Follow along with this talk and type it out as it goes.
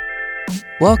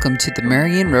Welcome to the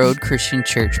Marion Road Christian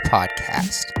Church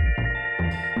podcast.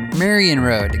 Marion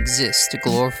Road exists to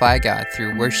glorify God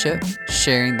through worship,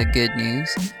 sharing the good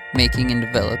news, making and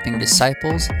developing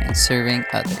disciples, and serving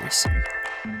others.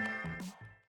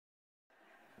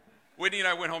 Whitney and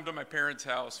I went home to my parents'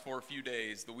 house for a few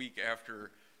days the week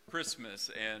after Christmas,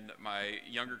 and my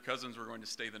younger cousins were going to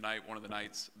stay the night, one of the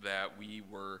nights that we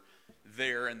were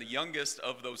there. And the youngest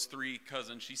of those three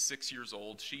cousins, she's 6 years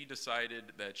old, she decided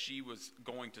that she was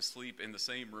going to sleep in the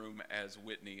same room as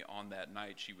Whitney on that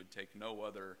night. She would take no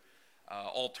other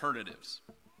alternatives.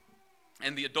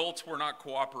 And the adults were not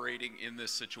cooperating in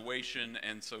this situation,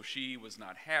 and so she was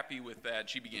not happy with that.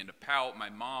 She began to pout. My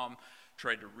mom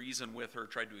tried to reason with her,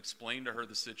 tried to explain to her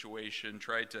the situation,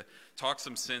 tried to talk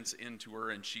some sense into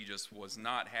her, and she just was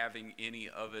not having any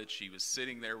of it. She was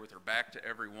sitting there with her back to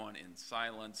everyone in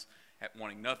silence,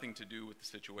 wanting nothing to do with the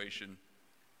situation.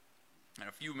 And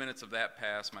a few minutes of that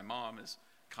pass, my mom is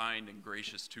kind and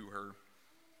gracious to her.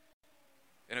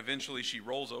 And eventually she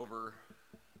rolls over,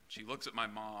 she looks at my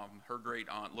mom, her great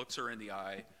aunt, looks her in the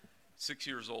eye, 6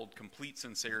 years old, complete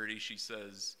sincerity. She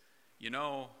says, "You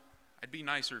know, I'd be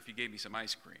nicer if you gave me some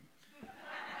ice cream."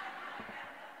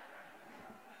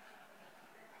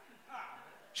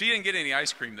 She didn't get any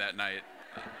ice cream that night.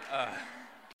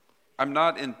 I'm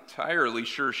not entirely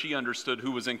sure she understood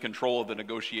who was in control of the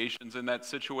negotiations in that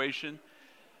situation,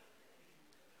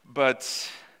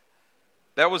 but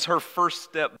that was her first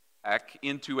step back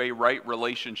into a right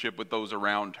relationship with those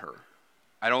around her.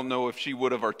 I don't know if she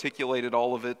would have articulated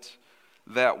all of it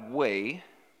that way,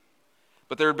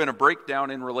 but there had been a breakdown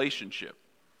in relationship,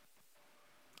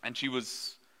 and she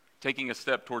was taking a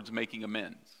step towards making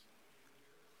amends,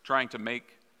 trying to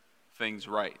make things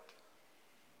right.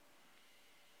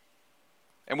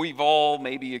 And we've all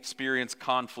maybe experienced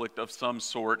conflict of some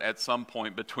sort at some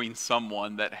point between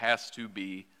someone that has to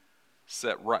be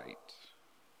set right.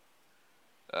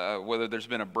 Whether there's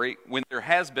been when there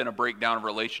has been a breakdown of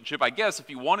relationship, I guess if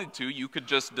you wanted to, you could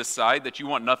just decide that you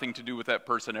want nothing to do with that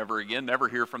person ever again, never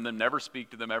hear from them, never speak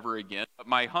to them ever again. But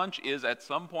my hunch is at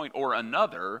some point or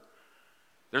another,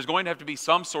 there's going to have to be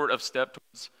some sort of step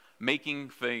towards making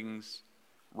things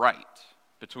right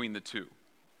between the two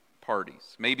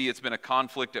parties. Maybe it's been a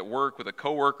conflict at work with a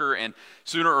coworker, and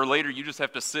sooner or later you just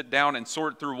have to sit down and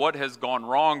sort through what has gone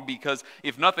wrong, because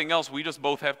if nothing else, we just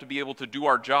both have to be able to do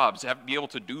our jobs, have to be able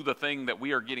to do the thing that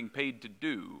we are getting paid to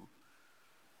do.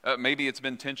 Maybe it's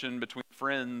been tension between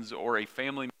friends or a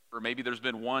family member. Maybe there's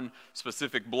been one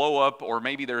specific blow up, or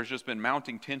maybe there's just been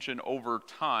mounting tension over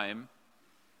time.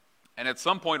 And at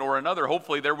some point or another,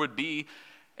 hopefully there would be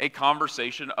a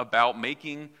conversation about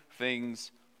making things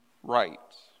right.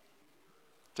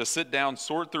 To sit down,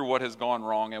 sort through what has gone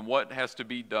wrong and what has to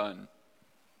be done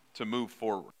to move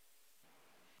forward.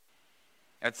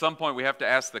 At some point, we have to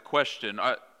ask the question,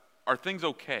 are things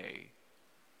okay?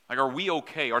 Like, are we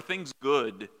okay? Are things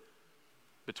good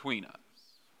between us?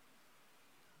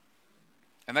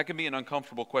 And that can be an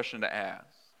uncomfortable question to ask.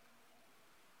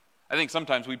 I think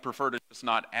sometimes we prefer to just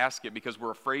not ask it because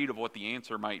we're afraid of what the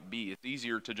answer might be. It's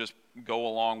easier to just go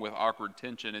along with awkward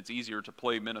tension. It's easier to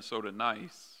play Minnesota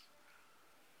nice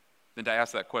than to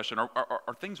ask that question,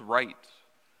 are things right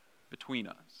between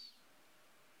us?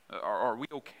 Are we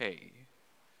okay?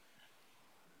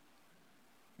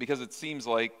 Because it seems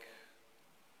like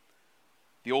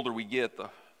the older we get, the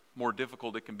more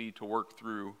difficult it can be to work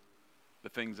through the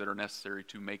things that are necessary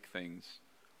to make things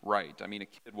right. I mean, a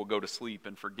kid will go to sleep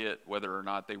and forget whether or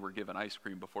not they were given ice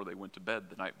cream before they went to bed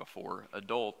the night before.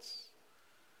 Adults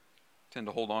tend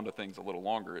to hold on to things a little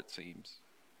longer, it seems.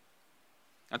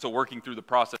 And so working through the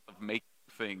process of making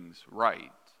things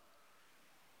right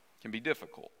can be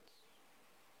difficult.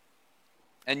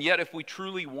 And yet, if we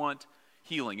truly want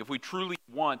healing, if we truly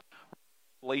want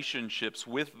relationships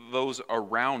with those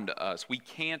around us, we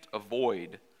can't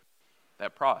avoid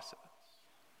that process.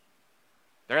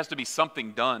 There has to be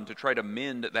something done to try to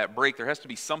mend that break. There has to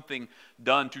be something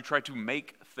done to try to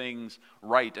make things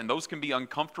right. And those can be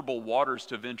uncomfortable waters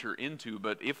to venture into,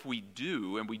 but if we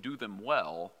do, and we do them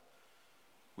well,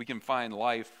 we can find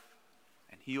life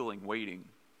and healing waiting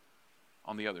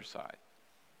on the other side.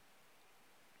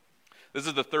 This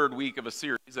is the third week of a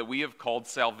series that we have called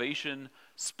Salvation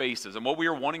Spaces. And what we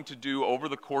are wanting to do over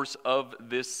the course of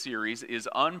this series is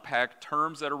unpack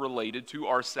terms that are related to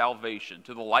our salvation,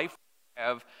 to the life we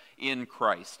have in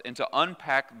Christ, and to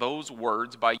unpack those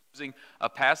words by using a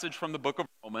passage from the book of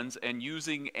Romans and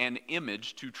using an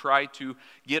image to try to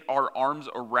get our arms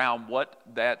around what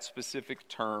that specific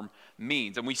term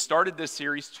means. And we started this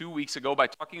series 2 weeks ago by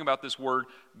talking about this word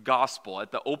gospel.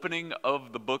 At the opening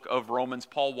of the book of Romans,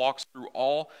 Paul walks through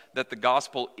all that the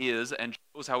gospel is and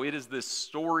shows how it is this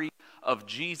story of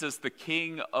Jesus, the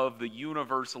King of the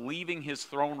universe, leaving his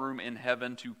throne room in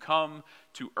heaven to come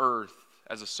to earth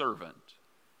as a servant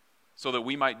so that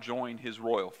we might join his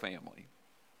royal family.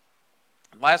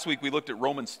 Last week we looked at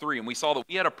Romans 3 and we saw that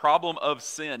we had a problem of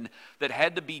sin that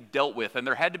had to be dealt with, and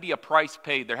there had to be a price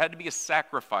paid. There had to be a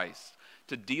sacrifice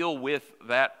to deal with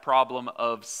that problem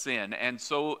of sin. And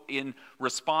so in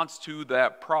response to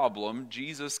that problem,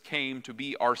 Jesus came to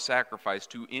be our sacrifice,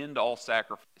 to end all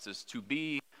sacrifices, to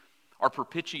be our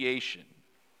propitiation,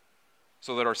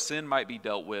 so that our sin might be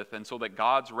dealt with and so that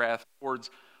God's wrath towards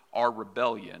our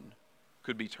rebellion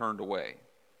could be turned away.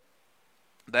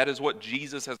 That is what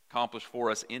Jesus has accomplished for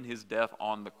us in his death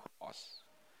on the cross.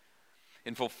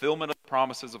 In fulfillment of the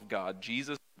promises of God,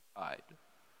 Jesus died,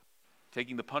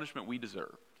 taking the punishment we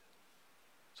deserved,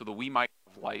 so that we might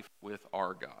have life with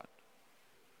our God.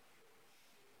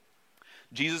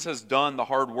 Jesus has done the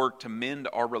hard work to mend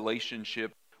our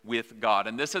relationship with God.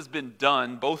 And this has been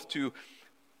done both to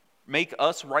make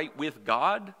us right with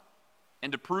God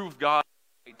and to prove God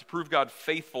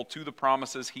faithful to the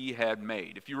promises he had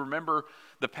made. If you remember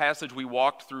the passage we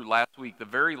walked through last week, the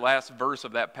very last verse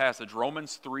of that passage,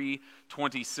 Romans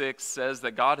 3:26, says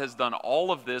that God has done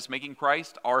all of this, making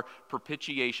Christ our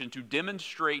propitiation, to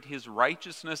demonstrate his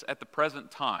righteousness at the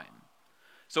present time,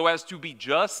 so as to be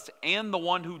just and the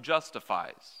one who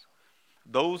justifies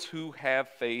those who have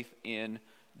faith in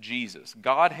Jesus.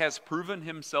 God has proven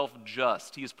himself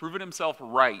just. He has proven himself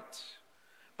right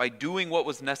by doing what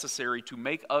was necessary to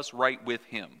make us right with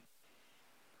him.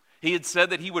 He had said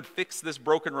that he would fix this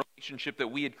broken relationship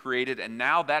that we had created, and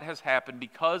now that has happened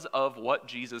because of what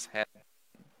Jesus had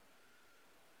done.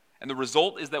 And the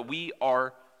result is that we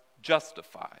are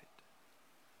justified.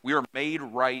 We are made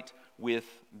right with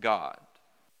God.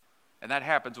 And that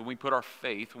happens when we put our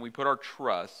faith, when we put our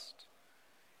trust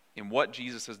in what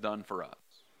Jesus has done for us.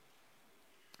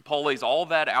 Paul lays all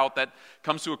that out. That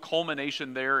comes to a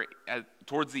culmination there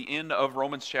towards the end of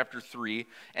Romans chapter 3.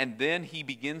 And then he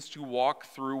begins to walk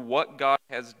through what God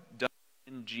has done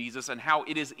in Jesus and how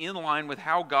it is in line with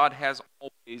how God has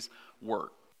always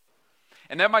worked.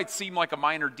 And that might seem like a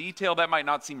minor detail, that might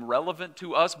not seem relevant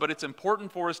to us, but it's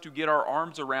important for us to get our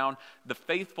arms around the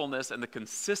faithfulness and the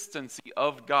consistency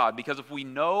of God. Because if we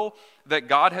know that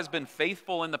God has been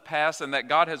faithful in the past and that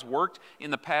God has worked in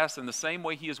the past in the same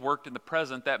way he has worked in the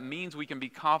present, that means we can be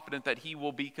confident that he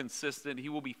will be consistent, he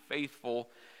will be faithful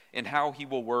in how he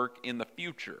will work in the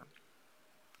future.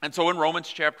 And so in Romans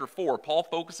chapter 4, Paul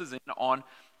focuses in on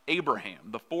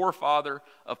Abraham, the forefather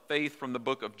of faith from the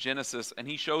book of Genesis, and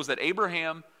he shows that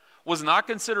Abraham was not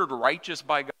considered righteous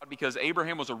by God because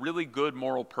Abraham was a really good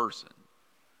moral person.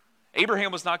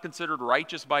 Abraham was not considered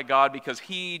righteous by God because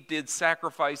he did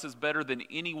sacrifices better than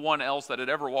anyone else that had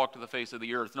ever walked the face of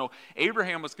the earth. No,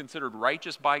 Abraham was considered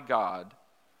righteous by God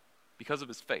because of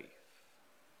his faith.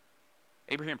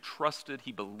 Abraham trusted,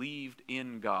 he believed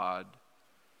in God,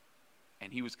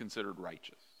 and he was considered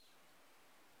righteous.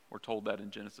 We're told that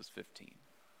in Genesis 15.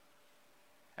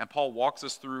 And Paul walks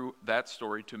us through that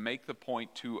story to make the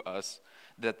point to us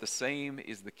that the same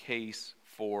is the case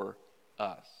for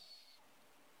us.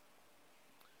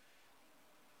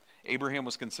 Abraham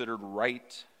was considered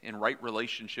right in right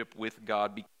relationship with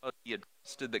God because he had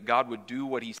trusted that God would do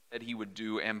what he said he would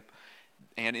do. And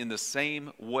in the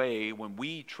same way, when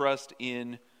we trust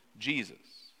in Jesus,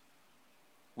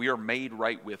 we are made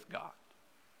right with God.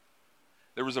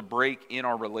 There was a break in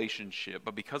our relationship,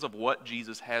 but because of what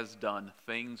Jesus has done,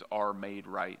 things are made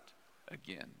right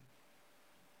again.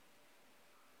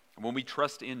 And when we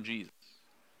trust in Jesus,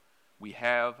 we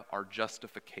have our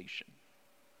justification.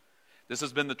 This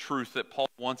has been the truth that Paul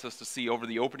wants us to see over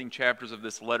the opening chapters of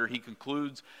this letter. He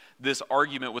concludes this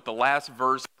argument with the last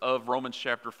verse of Romans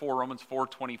chapter 4, Romans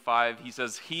 4:25. He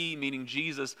says, he, meaning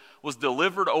Jesus, was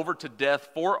delivered over to death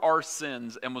for our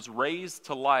sins and was raised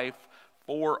to life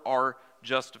for our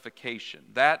justification.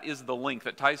 That is the link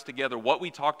that ties together what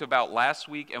we talked about last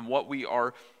week and what we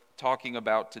are talking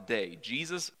about today.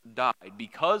 Jesus died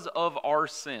because of our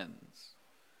sins.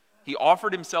 He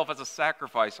offered himself as a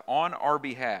sacrifice on our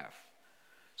behalf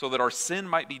so that our sin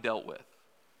might be dealt with.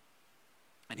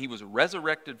 And he was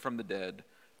resurrected from the dead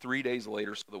 3 days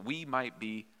later so that we might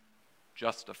be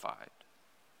justified,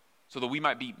 so that we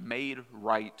might be made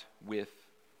right with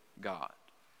God.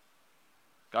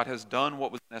 God has done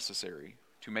what was necessary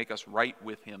to make us right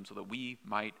with him so that we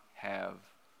might have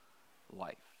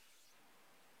life.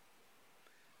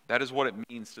 That is what it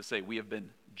means to say we have been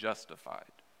justified.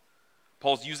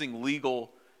 Paul's using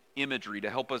legal imagery to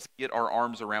help us get our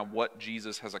arms around what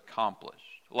Jesus has accomplished.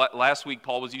 Last week,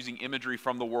 Paul was using imagery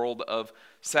from the world of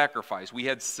sacrifice. We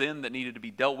had sin that needed to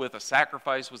be dealt with. A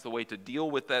sacrifice was the way to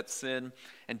deal with that sin.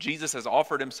 And Jesus has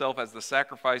offered himself as the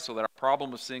sacrifice so that our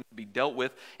problem of sin can be dealt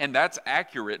with. And that's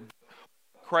accurate.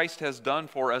 What Christ has done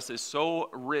for us is so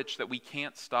rich that we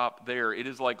can't stop there. It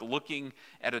is like looking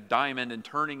at a diamond and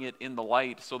turning it in the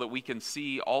light so that we can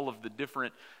see all of the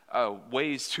different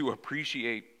ways to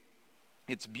appreciate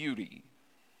its beauty.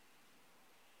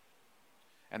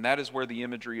 And that is where the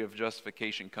imagery of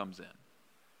justification comes in.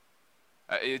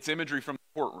 It's imagery from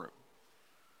the courtroom.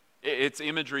 It's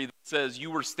imagery that says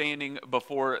you were standing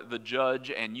before the judge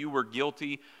and you were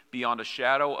guilty beyond a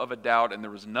shadow of a doubt, and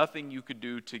there was nothing you could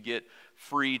do to get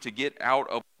free, to get out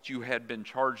of what you had been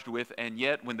charged with, and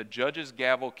yet when the judge's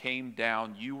gavel came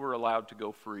down, you were allowed to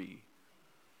go free.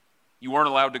 You weren't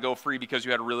allowed to go free because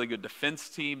you had a really good defense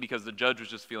team, because the judge was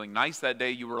just feeling nice that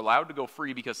day. You were allowed to go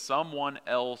free because someone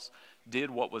else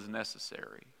did what was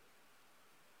necessary.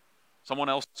 Someone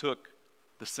else took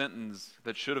the sentence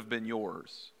that should have been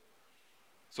yours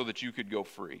so that you could go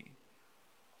free.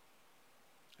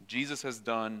 Jesus has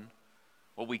done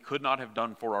what we could not have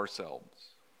done for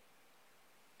ourselves.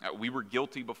 We were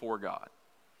guilty before God,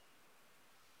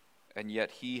 and yet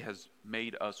he has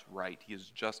made us right. He has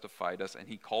justified us, and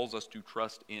he calls us to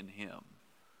trust in him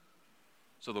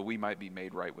so that we might be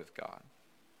made right with God.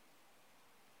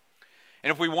 And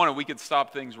if we wanted, we could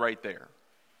stop things right there.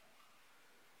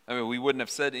 I mean, we wouldn't have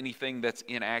said anything that's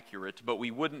inaccurate, but we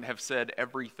wouldn't have said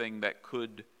everything that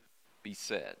could be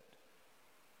said.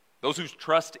 Those who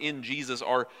trust in Jesus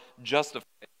are justified,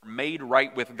 made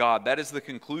right with God. That is the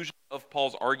conclusion of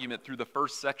Paul's argument through the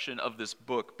first section of this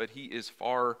book, but he is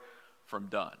far from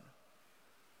done.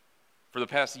 For the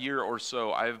past year or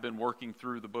so, I have been working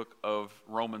through the book of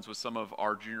Romans with some of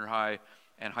our junior high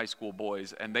and high school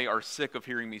boys, and they are sick of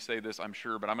hearing me say this, I'm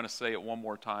sure, but I'm going to say it one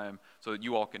more time so that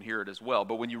you all can hear it as well.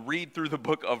 But when you read through the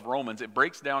book of Romans, it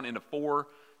breaks down into 4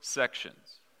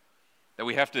 sections that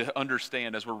we have to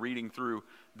understand as we're reading through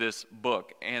this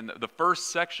book. And the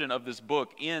first section of this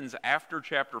book ends after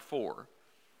chapter 4.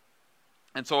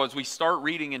 And so as we start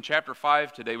reading in chapter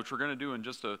 5 today, which we're going to do in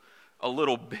just a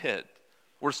little bit,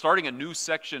 we're starting a new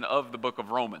section of the book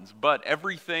of Romans. But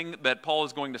everything that Paul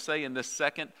is going to say in this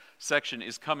second section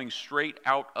is coming straight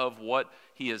out of what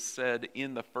he has said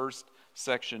in the first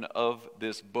section of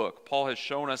this book. Paul has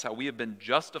shown us how we have been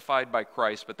justified by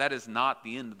Christ, but that is not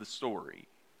the end of the story.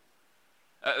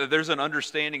 There's an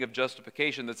understanding of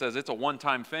justification that says it's a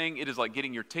one-time thing. It is like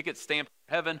getting your ticket stamped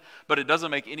for heaven, but it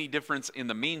doesn't make any difference in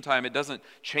the meantime. It doesn't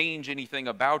change anything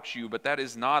about you, but that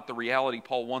is not the reality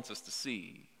Paul wants us to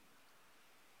see.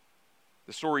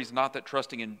 The story is not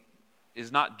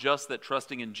just that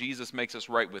trusting in Jesus makes us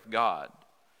right with God,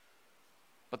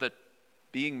 but that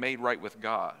being made right with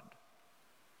God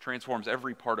transforms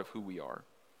every part of who we are.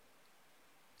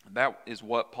 That is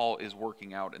what Paul is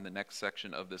working out in the next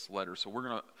section of this letter. So we're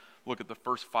going to look at the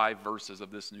first 5 verses of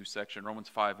this new section, Romans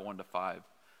 5, 1-5,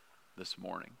 this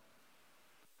morning.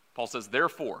 Paul says,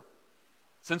 "Therefore,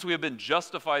 since we have been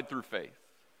justified through faith,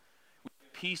 we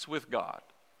have peace with God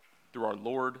through our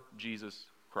Lord Jesus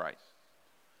Christ,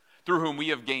 through whom we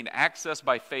have gained access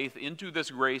by faith into this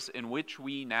grace in which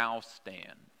we now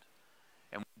stand,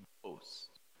 and we boast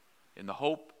in the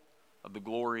hope of the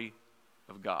glory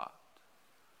of God.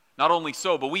 Not only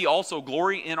so, but we also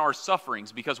glory in our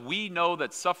sufferings, because we know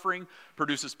that suffering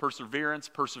produces perseverance,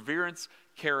 perseverance,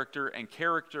 character, and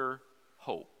character,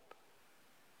 hope.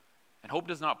 And hope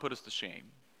does not put us to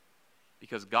shame,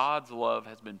 because God's love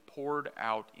has been poured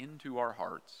out into our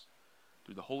hearts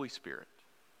through the Holy Spirit,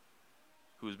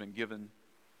 who has been given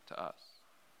to us."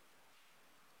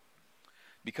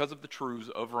 Because of the truths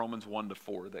of Romans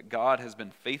 1-4, that God has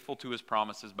been faithful to his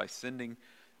promises by sending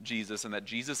Jesus, and that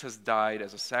Jesus has died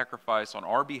as a sacrifice on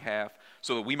our behalf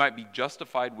so that we might be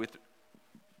justified with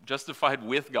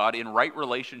God, in right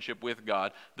relationship with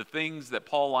God, the things that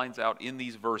Paul lines out in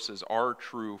these verses are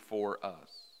true for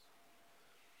us.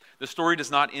 The story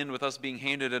does not end with us being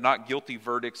handed a not guilty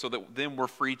verdict so that then we're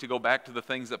free to go back to the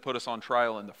things that put us on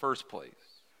trial in the first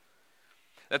place.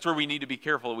 That's where we need to be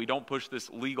careful that we don't push this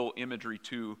legal imagery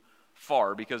too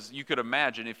far, because you could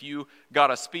imagine if you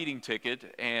got a speeding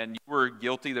ticket and you were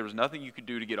guilty, there was nothing you could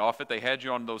do to get off it. They had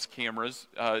you on those cameras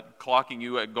clocking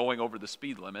you at going over the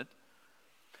speed limit.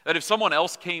 That if someone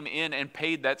else came in and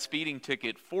paid that speeding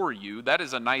ticket for you, that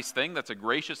is a nice thing, that's a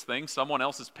gracious thing. Someone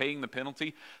else is paying the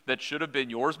penalty that should have been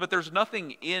yours, but there's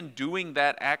nothing in doing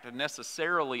that act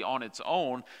necessarily on its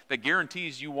own that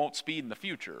guarantees you won't speed in the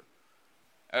future.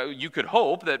 You could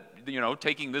hope that,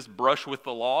 taking this brush with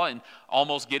the law and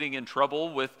almost getting in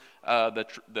trouble with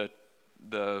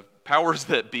the powers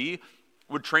that be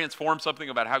would transform something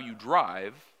about how you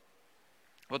drive,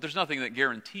 but there's nothing that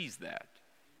guarantees that.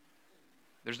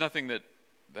 There's nothing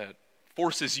that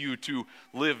forces you to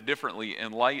live differently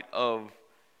in light of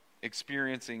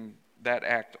experiencing that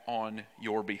act on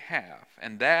your behalf.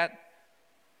 And that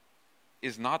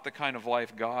is not the kind of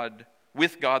life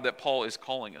with God that Paul is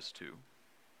calling us to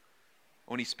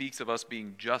when he speaks of us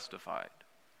being justified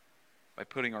by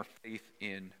putting our faith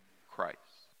in Christ.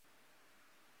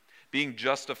 Being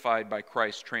justified by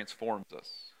Christ transforms us.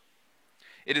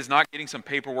 It is not getting some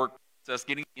paperwork process,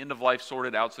 getting the end of life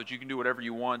sorted out so that you can do whatever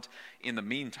you want in the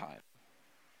meantime.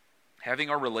 Having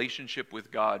our relationship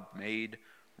with God made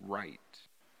right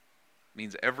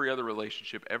means every other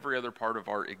relationship, every other part of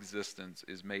our existence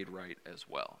is made right as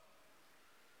well.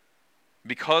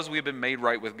 Because we have been made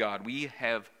right with God, we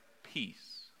have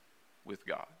peace with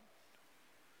God.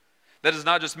 That does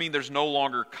not just mean there's no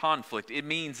longer conflict. It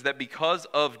means that because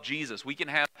of Jesus, we can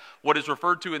have what is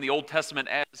referred to in the Old Testament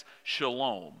as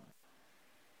shalom.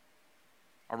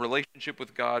 Our relationship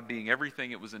with God being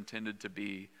everything it was intended to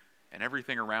be, and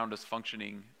everything around us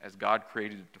functioning as God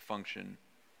created it to function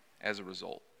as a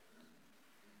result.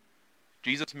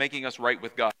 Jesus making us right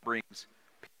with God brings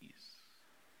peace.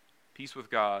 Peace with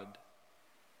God,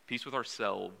 peace with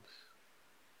ourselves,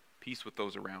 peace with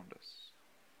those around us.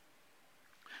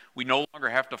 We no longer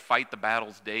have to fight the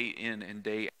battles day in and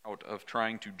day out of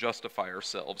trying to justify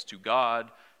ourselves to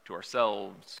God, to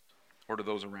ourselves, or to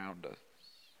those around us.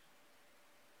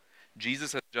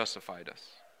 Jesus has justified us.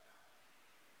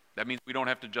 That means we don't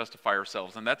have to justify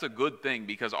ourselves. And that's a good thing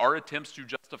because our attempts to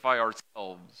justify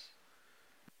ourselves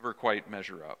never quite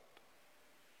measure up.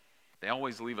 They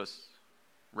always leave us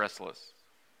restless,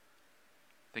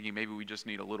 thinking maybe we just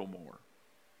need a little more.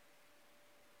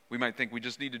 We might think we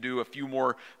just need to do a few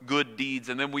more good deeds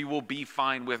and then we will be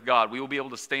fine with God. We will be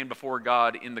able to stand before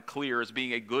God in the clear as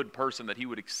being a good person that he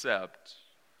would accept.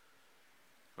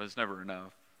 But it's never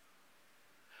enough.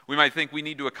 We might think we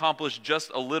need to accomplish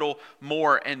just a little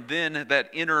more, and then that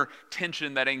inner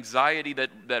tension, that anxiety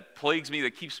that plagues me,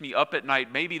 that keeps me up at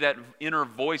night, maybe that inner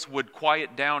voice would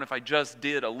quiet down if I just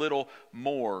did a little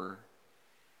more,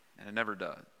 and it never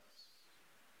does.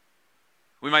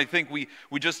 We might think we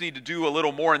just need to do a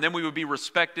little more, and then we would be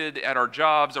respected at our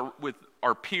jobs or with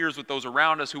our peers, with those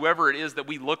around us, whoever it is that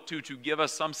we look to give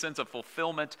us some sense of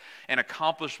fulfillment and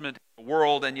accomplishment in the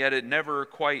world, and yet it never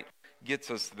quite gets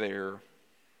us there.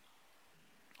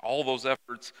 All those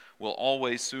efforts will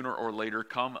always, sooner or later,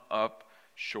 come up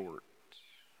short.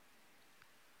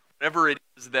 Whatever it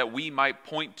is that we might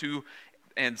point to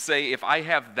and say, if I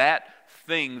have that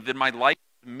thing, then my life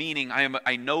is meaning.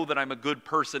 I know that I'm a good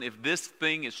person. If this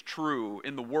thing is true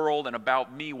in the world and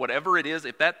about me, whatever it is,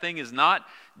 if that thing is not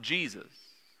Jesus,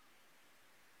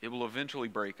 it will eventually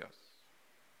break us.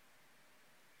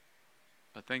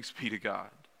 But thanks be to God.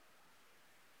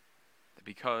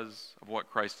 Because of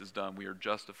what Christ has done, we are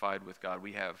justified with God.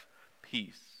 We have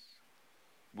peace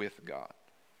with God.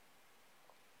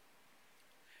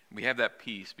 We have that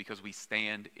peace because we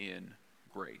stand in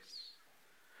grace.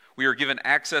 We are given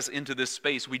access into this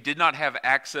space we did not have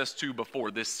access to before,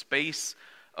 this space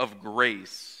of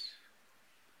grace.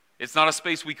 It's not a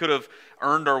space we could have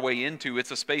earned our way into. It's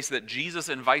a space that Jesus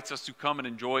invites us to come and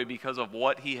enjoy because of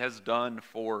what he has done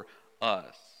for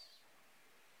us.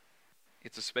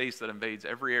 It's a space that invades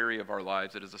every area of our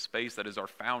lives. It is a space that is our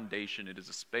foundation. It is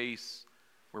a space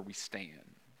where we stand.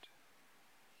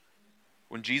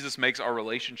 When Jesus makes our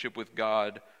relationship with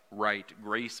God right,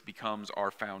 grace becomes our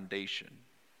foundation.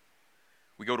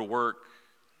 We go to work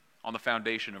on the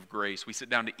foundation of grace. We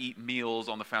sit down to eat meals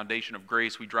on the foundation of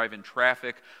grace. We drive in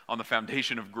traffic on the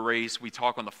foundation of grace. We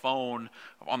talk on the phone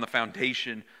on the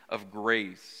foundation of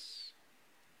grace.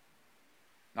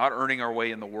 Not earning our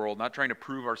way in the world, not trying to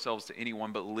prove ourselves to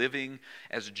anyone, but living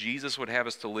as Jesus would have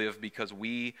us to live because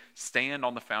we stand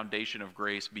on the foundation of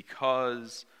grace,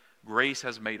 because grace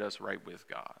has made us right with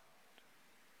God.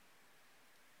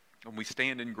 When we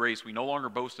stand in grace, we no longer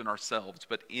boast in ourselves,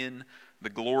 but in the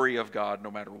glory of God, no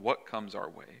matter what comes our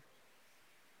way.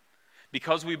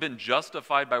 Because we've been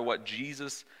justified by what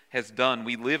Jesus has done,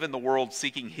 we live in the world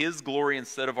seeking his glory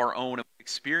instead of our own, and we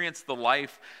experience the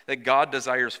life that God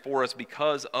desires for us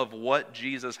because of what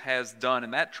Jesus has done,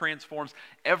 and that transforms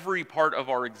every part of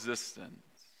our existence.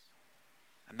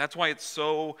 And that's why it's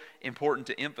so important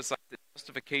to emphasize that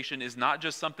justification is not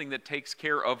just something that takes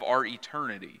care of our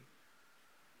eternity.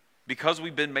 Because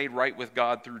we've been made right with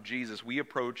God through Jesus, we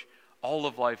approach all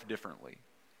of life differently.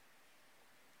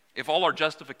 If all our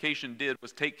justification did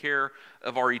was take care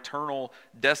of our eternal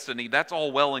destiny, that's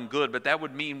all well and good, but that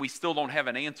would mean we still don't have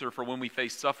an answer for when we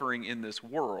face suffering in this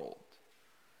world.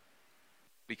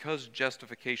 Because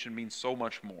justification means so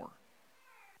much more.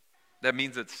 That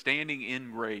means that standing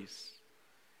in grace,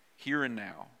 here and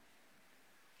now,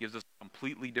 gives us a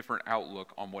completely different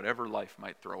outlook on whatever life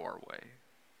might throw our way.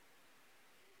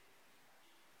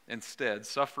 Instead,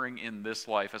 suffering in this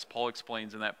life, as Paul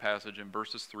explains in that passage in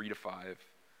verses 3 to 5,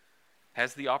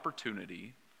 has the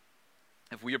opportunity,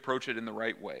 if we approach it in the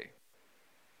right way,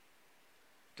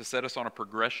 to set us on a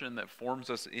progression that forms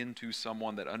us into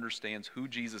someone that understands who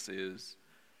Jesus is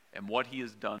and what he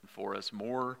has done for us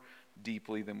more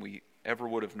deeply than we ever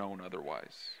would have known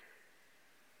otherwise.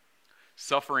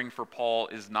 Suffering for Paul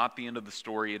is not the end of the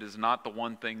story. It is not the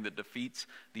one thing that defeats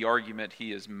the argument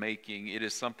he is making. It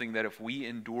is something that if we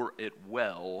endure it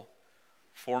well,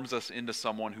 forms us into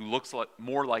someone who looks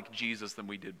more like Jesus than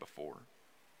we did before.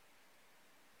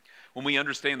 When we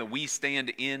understand that we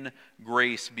stand in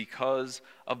grace because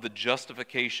of the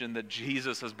justification that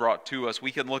Jesus has brought to us,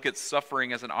 we can look at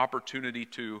suffering as an opportunity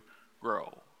to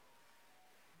grow.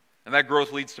 And that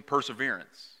growth leads to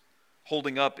perseverance,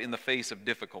 holding up in the face of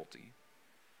difficulty.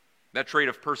 That trait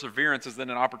of perseverance is then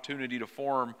an opportunity to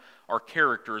form our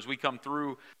character as we come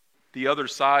through the other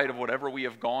side of whatever we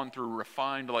have gone through,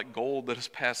 refined like gold that has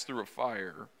passed through a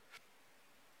fire.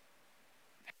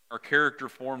 Our character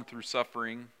formed through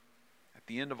suffering. At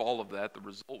the end of all of that, the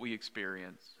result we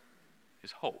experience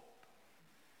is hope.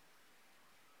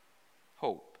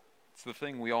 Hope. It's the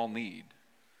thing we all need.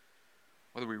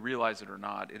 Whether we realize it or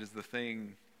not, it is the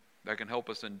thing that can help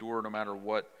us endure no matter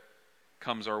what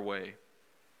comes our way,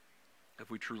 if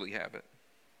we truly have it.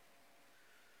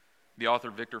 The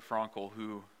author Viktor Frankl,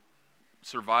 who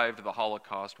survived the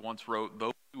Holocaust, once wrote,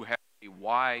 "Those who have a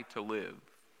why to live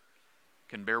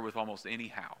can bear with almost any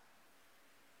how."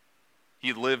 He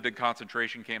had lived in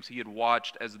concentration camps. He had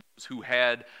watched as those who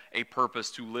had a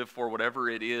purpose to live for whatever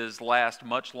it is last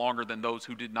much longer than those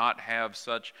who did not have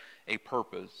such a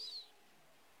purpose.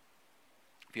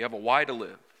 If you have a why to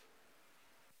live,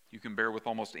 you can bear with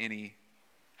almost any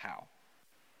how.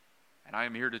 And I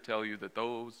am here to tell you that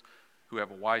those who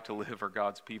have a why to live are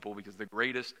God's people, because the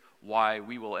greatest why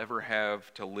we will ever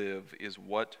have to live is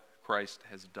what Christ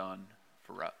has done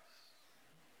for us.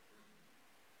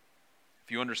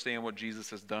 If you understand what Jesus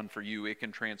has done for you, it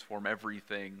can transform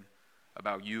everything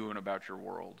about you and about your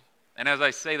world. And as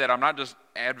I say that, I'm not just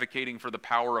advocating for the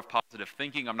power of positive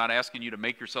thinking. I'm not asking you to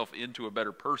make yourself into a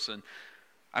better person.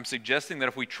 I'm suggesting that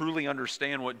if we truly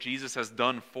understand what Jesus has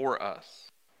done for us,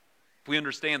 if we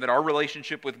understand that our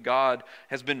relationship with God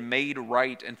has been made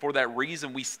right, and for that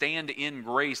reason we stand in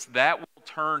grace, that will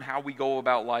turn how we go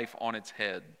about life on its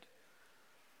head.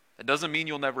 It doesn't mean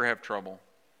you'll never have trouble,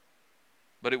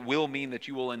 but it will mean that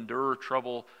you will endure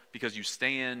trouble because you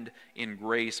stand in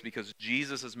grace, because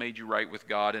Jesus has made you right with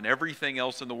God, and everything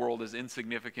else in the world is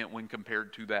insignificant when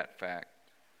compared to that fact.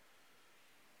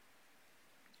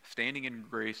 Standing in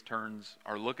grace turns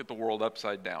our look at the world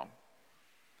upside down,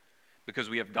 because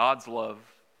we have God's love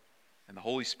and the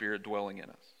Holy Spirit dwelling in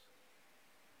us.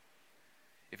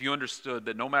 If you understood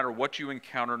that no matter what you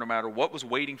encounter, no matter what was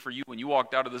waiting for you when you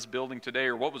walked out of this building today,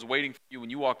 or what was waiting for you when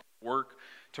you walked to work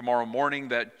tomorrow morning,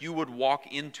 that you would walk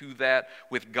into that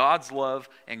with God's love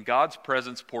and God's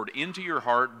presence poured into your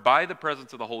heart by the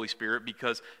presence of the Holy Spirit,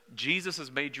 because Jesus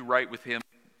has made you right with Him,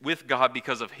 with God,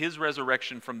 because of His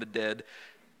resurrection from the dead,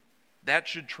 that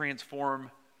should transform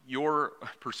your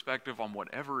perspective on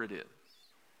whatever it is.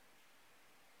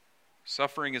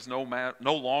 Suffering is no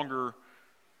longer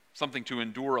something to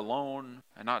endure alone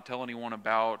and not tell anyone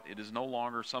about. It is no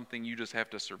longer something you just have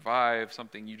to survive,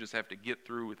 something you just have to get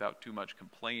through without too much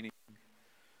complaining.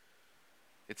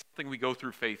 It's something we go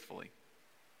through faithfully.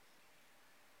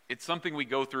 It's something we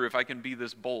go through, if I can be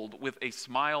this bold, with a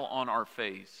smile on our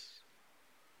face.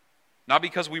 Not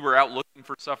because we were out looking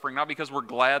for suffering, not because we're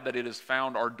glad that it has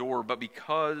found our door, but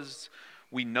because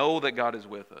we know that God is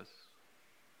with us.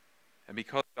 And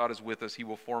because God is with us, He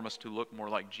will form us to look more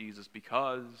like Jesus,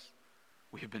 because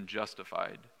we have been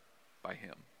justified by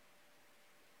Him.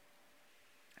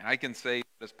 And I can say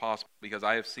it's possible because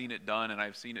I have seen it done, and I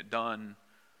have seen it done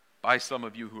by some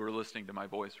of you who are listening to my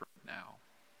voice right now.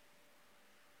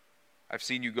 I've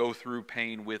seen you go through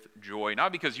pain with joy,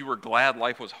 not because you were glad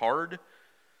life was hard,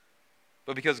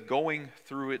 but because going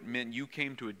through it meant you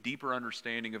came to a deeper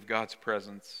understanding of God's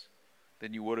presence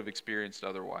than you would have experienced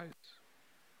otherwise.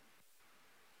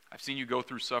 I've seen you go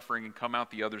through suffering and come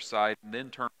out the other side and then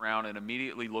turn around and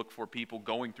immediately look for people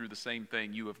going through the same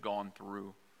thing you have gone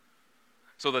through,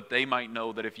 so that they might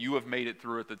know that if you have made it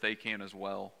through it, that they can as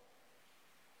well.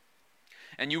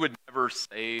 And you would never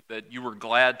say that you were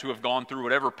glad to have gone through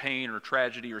whatever pain or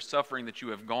tragedy or suffering that you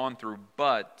have gone through,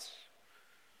 but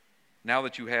now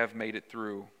that you have made it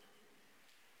through,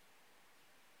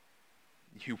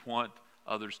 you want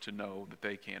others to know that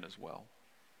they can as well.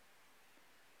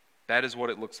 That is what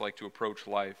it looks like to approach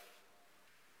life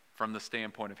from the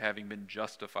standpoint of having been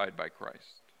justified by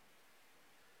Christ.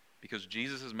 Because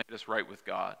Jesus has made us right with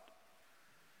God,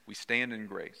 we stand in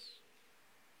grace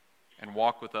and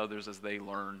walk with others as they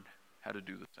learn how to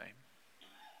do the same.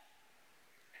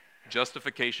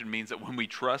 Justification means that when we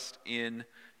trust in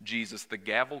Jesus, the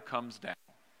gavel comes down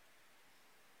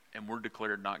and we're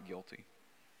declared not guilty.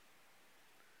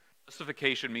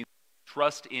 Justification means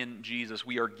trust in Jesus.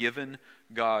 We are given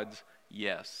God's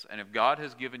yes. And if God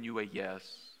has given you a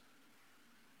yes,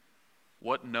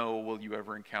 what no will you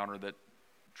ever encounter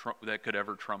that could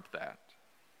ever trump that?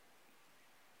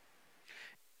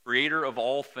 The Creator of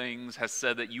all things has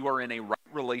said that you are in a right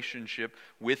relationship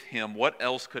with Him. What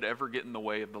else could ever get in the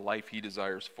way of the life He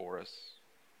desires for us?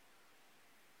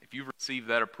 If you've received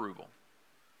that approval,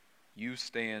 you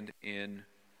stand in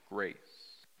grace.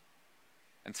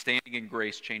 And standing in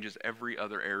grace changes every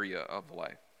other area of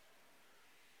life.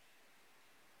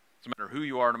 No matter who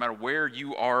you are, no matter where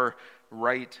you are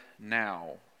right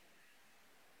now,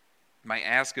 my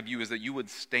ask of you is that you would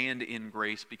stand in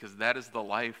grace, because that is the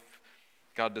life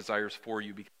God desires for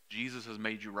you, because Jesus has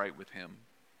made you right with Him.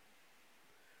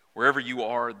 Wherever you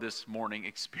are this morning,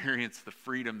 experience the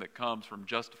freedom that comes from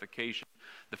justification,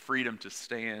 the freedom to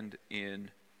stand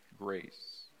in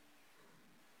grace.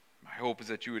 My hope is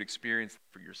that you would experience that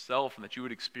for yourself, and that you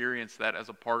would experience that as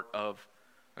a part of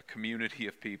a community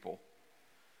of people.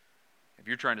 If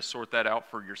you're trying to sort that out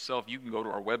for yourself, you can go to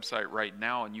our website right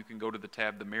now and you can go to the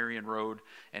tab, The Marion Road,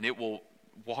 and it will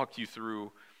walk you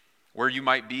through where you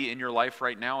might be in your life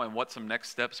right now and what some next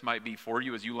steps might be for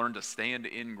you as you learn to stand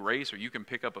in grace. Or you can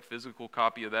pick up a physical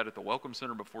copy of that at the Welcome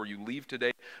Center before you leave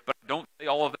today. But don't say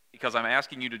all of that because I'm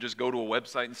asking you to just go to a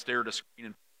website and stare at a screen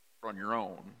and on your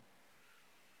own.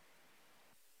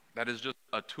 That is just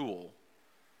a tool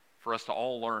for us to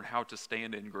all learn how to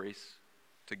stand in grace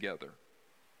together,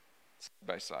 side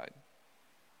by side.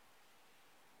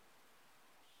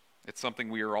 It's something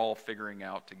we are all figuring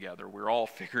out together. We're all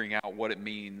figuring out what it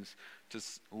means to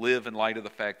live in light of the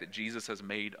fact that Jesus has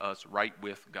made us right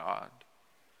with God.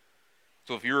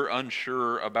 So if you're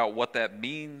unsure about what that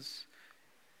means,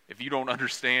 if you don't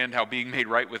understand how being made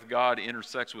right with God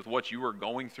intersects with what you are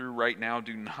going through right now,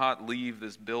 do not leave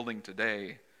this building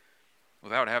today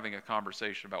without having a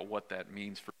conversation about what that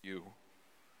means for you.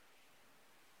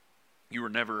 You were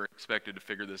never expected to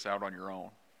figure this out on your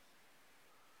own.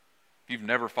 If you've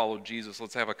never followed Jesus,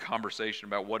 let's have a conversation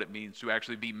about what it means to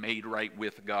actually be made right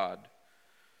with God.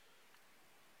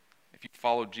 If you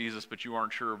followed Jesus but you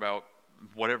aren't sure about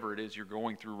whatever it is you're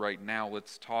going through right now,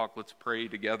 let's talk, let's pray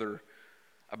together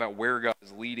about where God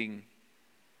is leading.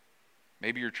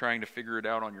 Maybe you're trying to figure it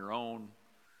out on your own,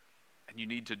 and you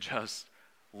need to just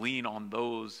lean on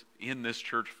those in this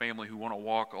church family who want to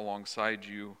walk alongside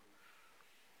you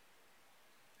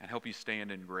and help you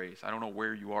stand in grace. I don't know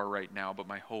where you are right now, but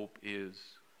my hope is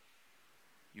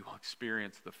you will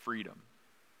experience the freedom,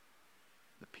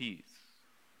 the peace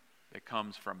that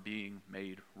comes from being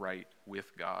made right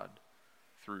with God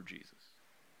through Jesus.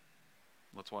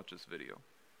 Let's watch this video.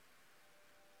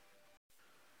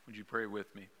 Would you pray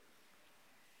with me?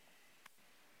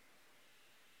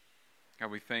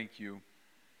 God, we thank you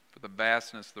for the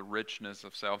vastness, the richness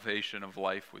of salvation, of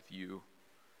life with you,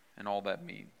 and all that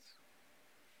means.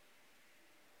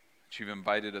 That you've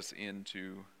invited us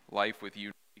into life with you,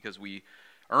 not because we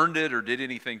earned it or did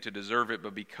anything to deserve it,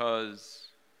 but because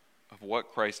of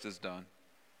what Christ has done.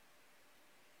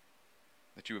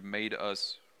 That you have made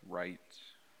us right.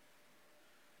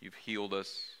 You've healed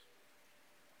us.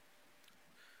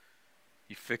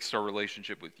 You fixed our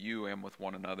relationship with you and with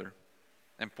one another.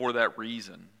 And for that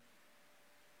reason,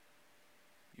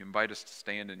 you invite us to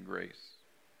stand in grace.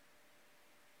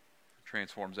 It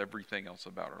transforms everything else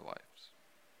about our lives.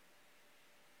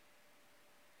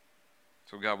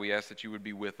 So God, we ask that you would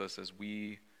be with us as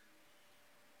we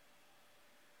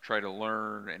try to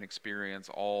learn and experience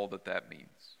all that means.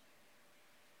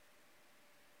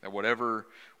 That whatever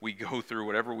we go through,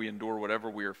 whatever we endure,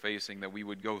 whatever we are facing, that we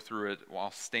would go through it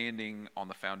while standing on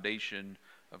the foundation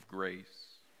of grace,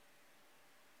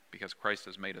 because Christ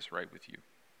has made us right with you.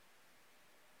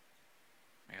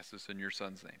 I ask this in your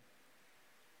Son's name.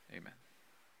 Amen.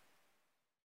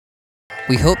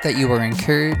 We hope that you are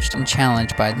encouraged and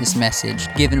challenged by this message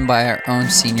given by our own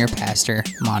senior pastor,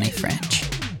 Monty French.